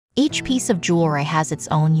Each piece of jewelry has its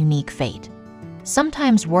own unique fate.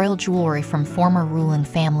 Sometimes royal jewelry from former ruling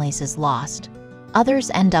families is lost,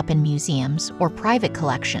 others end up in museums or private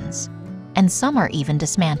collections, and some are even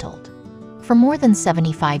dismantled. For more than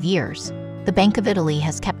 75 years, the Bank of Italy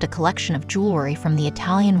has kept a collection of jewelry from the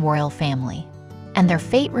Italian royal family, and their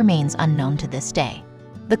fate remains unknown to this day.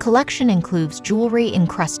 The collection includes jewelry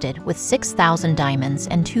encrusted with 6,000 diamonds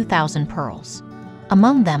and 2,000 pearls.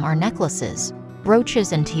 Among them are necklaces,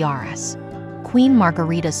 brooches and tiaras. Queen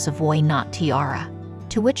Margherita's Savoy knot tiara,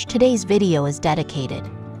 to which today's video is dedicated,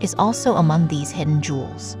 is also among these hidden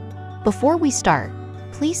jewels. Before we start,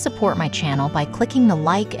 please support my channel by clicking the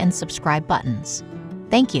like and subscribe buttons.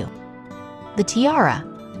 Thank you. The tiara,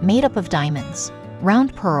 made up of diamonds,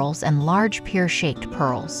 round pearls and large pear-shaped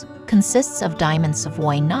pearls, consists of diamond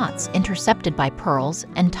Savoy knots intercepted by pearls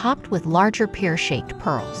and topped with larger pear-shaped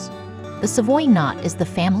pearls. The Savoy knot is the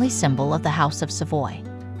family symbol of the House of Savoy,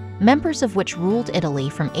 members of which ruled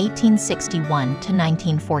Italy from 1861 to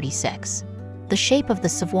 1946. The shape of the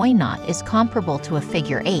Savoy knot is comparable to a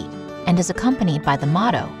figure 8 and is accompanied by the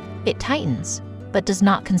motto, "It tightens, but does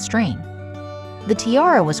not constrain." The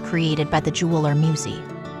tiara was created by the jeweler Musi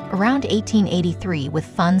around 1883 with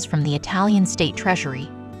funds from the Italian state treasury,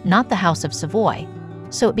 not the House of Savoy,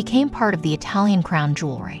 so it became part of the Italian crown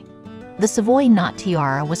jewelry. The Savoy knot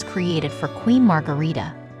tiara was created for Queen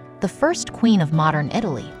Margherita, the first queen of modern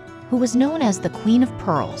Italy, who was known as the Queen of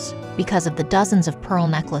Pearls because of the dozens of pearl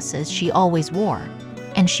necklaces she always wore,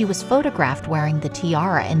 and she was photographed wearing the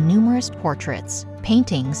tiara in numerous portraits,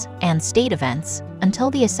 paintings, and state events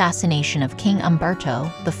until the assassination of King Umberto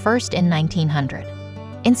I in 1900.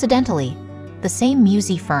 Incidentally, the same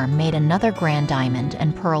Musi firm made another grand diamond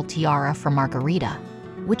and pearl tiara for Margherita,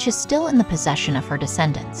 which is still in the possession of her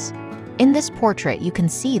descendants. In this portrait, you can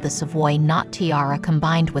see the Savoy knot tiara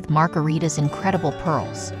combined with Margherita's incredible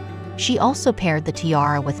pearls. She also paired the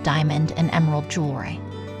tiara with diamond and emerald jewelry,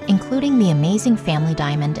 including the amazing family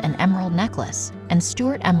diamond and emerald necklace and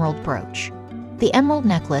Stuart emerald brooch. The emerald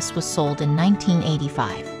necklace was sold in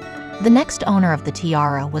 1985. The next owner of the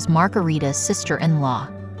tiara was Margherita's sister-in-law,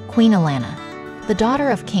 Queen Elena, the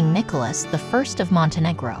daughter of King Nicholas I of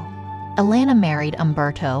Montenegro. Elena married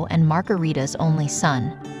Umberto and Margherita's only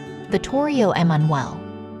son, Vittorio Emanuele,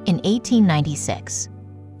 in 1896.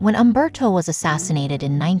 When Umberto was assassinated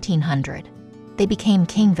in 1900, they became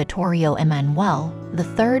King Vittorio Emanuele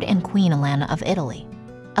III and Queen Elena of Italy.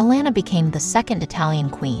 Elena became the second Italian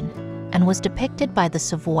queen and was depicted by the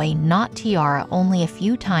Savoy knot tiara only a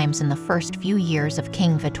few times in the first few years of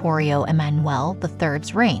King Vittorio Emanuele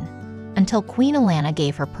III's reign, until Queen Elena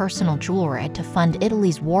gave her personal jewelry to fund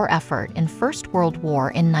Italy's war effort in First World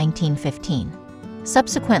War in 1915.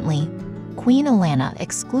 Subsequently, Queen Elena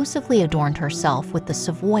exclusively adorned herself with the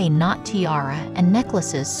Savoy knot tiara and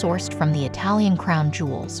necklaces sourced from the Italian crown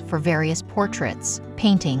jewels for various portraits,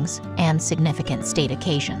 paintings, and significant state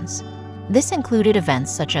occasions. This included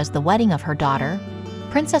events such as the wedding of her daughter,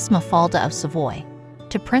 Princess Mafalda of Savoy,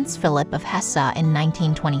 to Prince Philip of Hesse in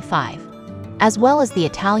 1925, as well as the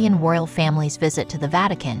Italian royal family's visit to the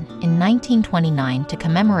Vatican in 1929 to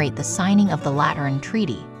commemorate the signing of the Lateran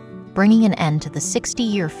Treaty, bringing an end to the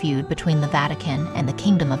 60-year feud between the Vatican and the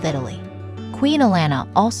Kingdom of Italy. Queen Elena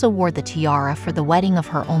also wore the tiara for the wedding of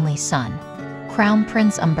her only son, Crown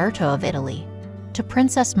Prince Umberto of Italy, to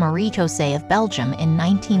Princess Marie-José of Belgium in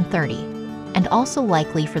 1930, and also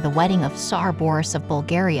likely for the wedding of Tsar Boris of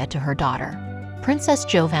Bulgaria to her daughter, Princess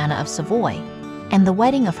Giovanna of Savoy, and the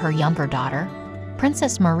wedding of her younger daughter,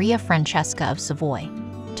 Princess Maria Francesca of Savoy,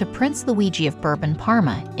 to Prince Luigi of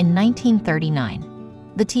Bourbon-Parma in 1939.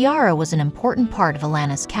 The tiara was an important part of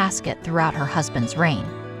Elena's casket throughout her husband's reign.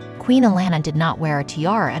 Queen Elena did not wear a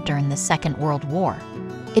tiara during the Second World War.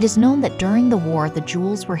 It is known that during the war the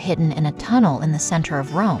jewels were hidden in a tunnel in the center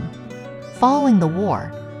of Rome. Following the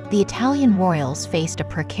war, the Italian royals faced a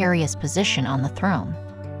precarious position on the throne.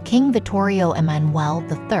 King Vittorio Emanuele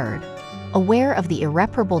III, aware of the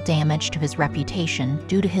irreparable damage to his reputation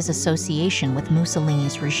due to his association with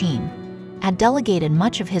Mussolini's regime, had delegated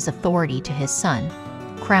much of his authority to his son,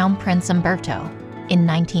 Crown Prince Umberto, in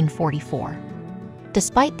 1944.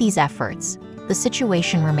 Despite these efforts, the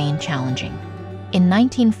situation remained challenging. In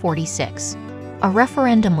 1946, a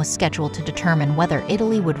referendum was scheduled to determine whether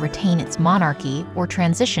Italy would retain its monarchy or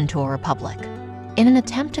transition to a republic. In an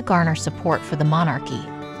attempt to garner support for the monarchy,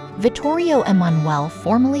 Vittorio Emanuele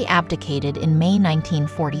formally abdicated in May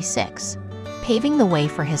 1946, paving the way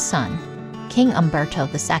for his son, King Umberto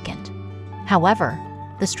II. However,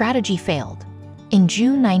 the strategy failed. In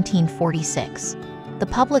June 1946, the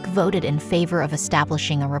public voted in favor of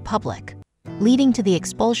establishing a republic, leading to the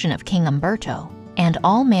expulsion of King Umberto, and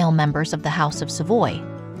all male members of the House of Savoy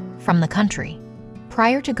from the country.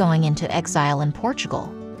 Prior to going into exile in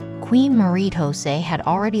Portugal, Queen Margherita had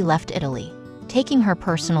already left Italy, taking her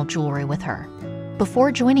personal jewelry with her.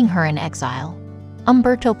 Before joining her in exile,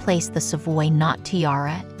 Umberto placed the Savoy knot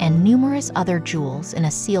tiara and numerous other jewels in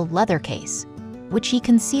a sealed leather case, which he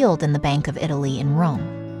concealed in the Bank of Italy in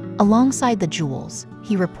Rome. Alongside the jewels,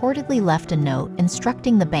 he reportedly left a note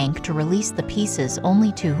instructing the bank to release the pieces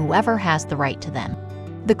only to whoever has the right to them.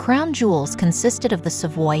 The crown jewels consisted of the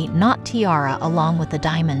Savoy knot tiara along with a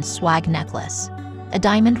diamond swag necklace, a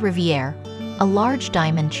diamond riviere, a large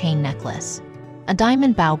diamond chain necklace, a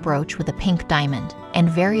diamond bow brooch with a pink diamond, and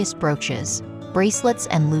various brooches, bracelets,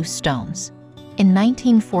 and loose stones. In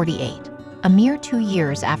 1948, a mere 2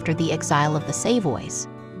 years after the exile of the Savoys,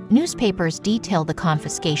 newspapers detailed the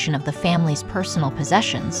confiscation of the family's personal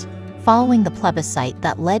possessions, following the plebiscite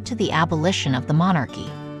that led to the abolition of the monarchy.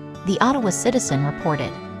 The Ottawa Citizen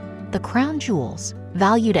reported, "The crown jewels,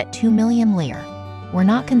 valued at 2 million lire, were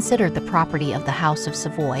not considered the property of the House of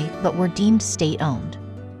Savoy but were deemed state-owned."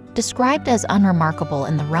 Described as unremarkable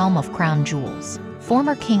in the realm of crown jewels,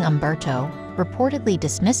 former King Umberto reportedly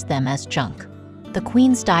dismissed them as junk. The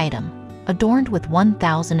Queen's diadem, adorned with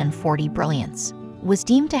 1,040 brilliants, was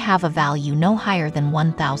deemed to have a value no higher than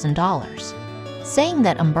 $1,000. Saying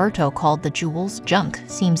that Umberto called the jewels junk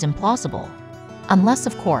seems implausible. Unless,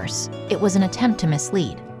 of course, it was an attempt to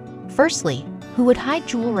mislead. Firstly, who would hide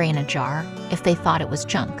jewelry in a jar if they thought it was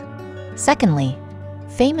junk? Secondly,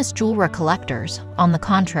 famous jewelry collectors, on the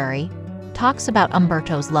contrary, talks about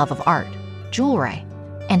Umberto's love of art, jewelry,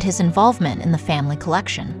 and his involvement in the family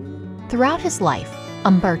collection. Throughout his life,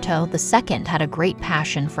 Umberto II had a great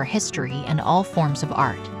passion for history and all forms of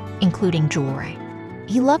art, including jewelry.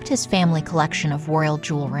 He loved his family collection of royal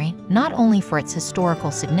jewelry not only for its historical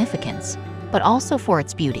significance, but also for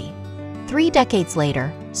its beauty. 3 decades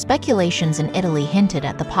later, speculations in Italy hinted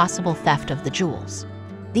at the possible theft of the jewels.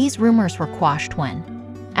 These rumors were quashed when,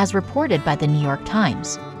 as reported by the New York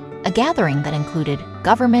Times, a gathering that included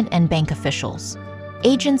government and bank officials,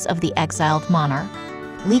 agents of the exiled monarch,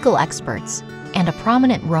 legal experts, and a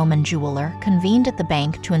prominent Roman jeweler convened at the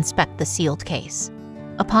bank to inspect the sealed case.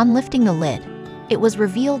 Upon lifting the lid, it was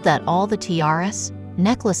revealed that all the tiaras,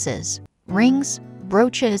 necklaces, rings,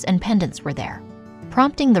 brooches, and pendants were there,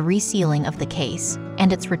 prompting the resealing of the case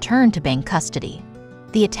and its return to bank custody.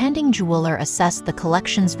 The attending jeweler assessed the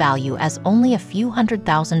collection's value as only a few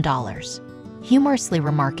 $100,000, humorously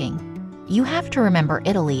remarking, "You have to remember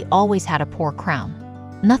Italy always had a poor crown,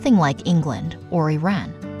 nothing like England or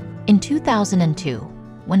Iran." In 2002,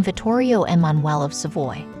 when Vittorio Emanuele of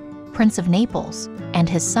Savoy, Prince of Naples, and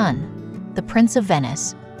his son, the Prince of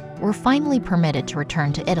Venice, were finally permitted to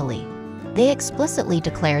return to Italy, they explicitly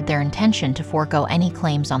declared their intention to forego any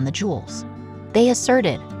claims on the jewels. They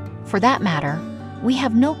asserted, "For that matter, we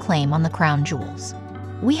have no claim on the crown jewels.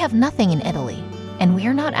 We have nothing in Italy, and we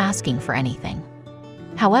are not asking for anything."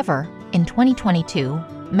 However, in 2022,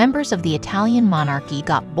 members of the Italian monarchy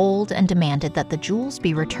got bold and demanded that the jewels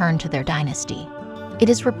be returned to their dynasty. It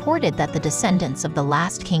is reported that the descendants of the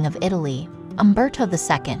last king of Italy, Umberto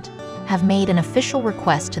II, have made an official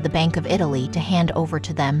request to the Bank of Italy to hand over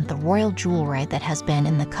to them the royal jewelry that has been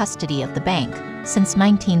in the custody of the bank since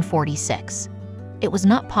 1946. It was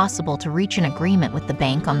not possible to reach an agreement with the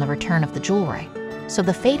bank on the return of the jewelry, so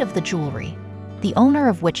the fate of the jewelry, the owner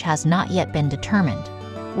of which has not yet been determined,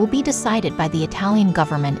 will be decided by the Italian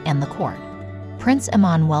government and the court. Prince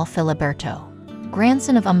Emanuele Filiberto,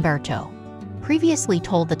 grandson of Umberto, previously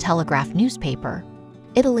told the Telegraph newspaper,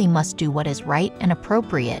 "Italy must do what is right and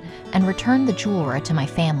appropriate and return the jewelry to my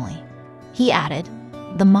family." He added,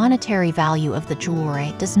 "The monetary value of the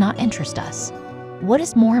jewelry does not interest us. What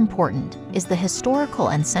is more important is the historical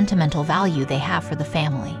and sentimental value they have for the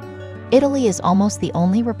family." Italy is almost the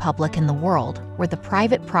only republic in the world where the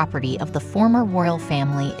private property of the former royal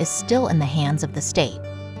family is still in the hands of the state.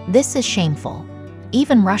 This is shameful.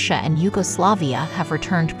 Even Russia and Yugoslavia have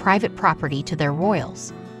returned private property to their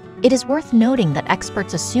royals. It is worth noting that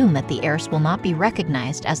experts assume that the heirs will not be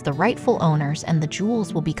recognized as the rightful owners and the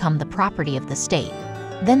jewels will become the property of the state.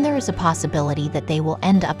 Then there is a possibility that they will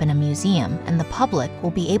end up in a museum and the public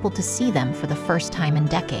will be able to see them for the first time in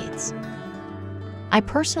decades. I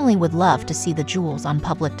personally would love to see the jewels on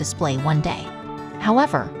public display one day.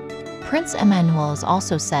 However, Prince Emmanuel has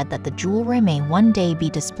also said that the jewelry may one day be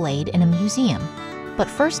displayed in a museum, but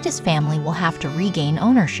first his family will have to regain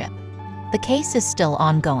ownership. The case is still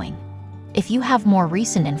ongoing. If you have more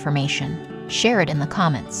recent information, share it in the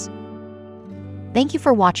comments. Thank you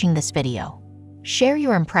for watching this video. Share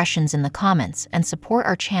your impressions in the comments and support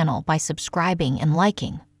our channel by subscribing and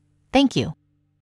liking. Thank you.